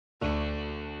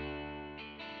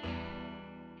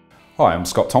Hi, I'm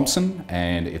Scott Thompson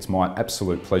and it's my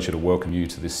absolute pleasure to welcome you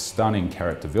to this stunning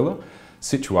character villa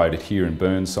situated here in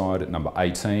Burnside at number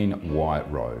 18 Wyatt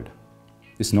Road.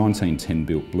 This 1910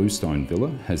 built bluestone villa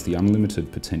has the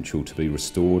unlimited potential to be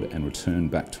restored and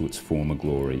returned back to its former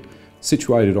glory.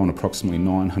 Situated on approximately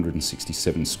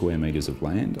 967 square metres of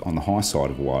land on the high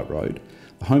side of Wyatt Road,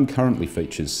 the home currently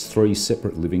features 3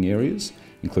 separate living areas,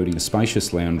 including a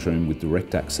spacious lounge room with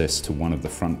direct access to one of the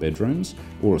front bedrooms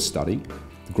or a study,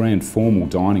 the grand formal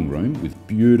dining room with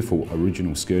beautiful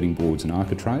original skirting boards and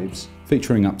architraves,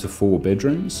 featuring up to 4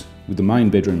 bedrooms, with the main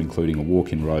bedroom including a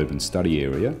walk-in robe and study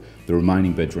area. The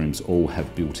remaining bedrooms all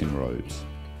have built-in robes.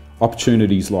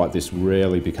 Opportunities like this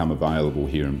rarely become available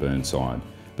here in Burnside,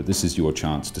 but this is your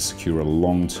chance to secure a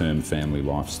long-term family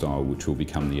lifestyle which will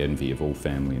become the envy of all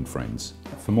family and friends.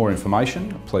 For more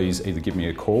information, please either give me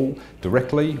a call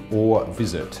directly or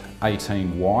visit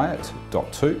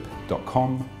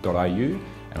 18wyatt.toop.com.au,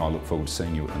 and I look forward to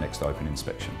seeing you at the next open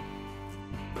inspection.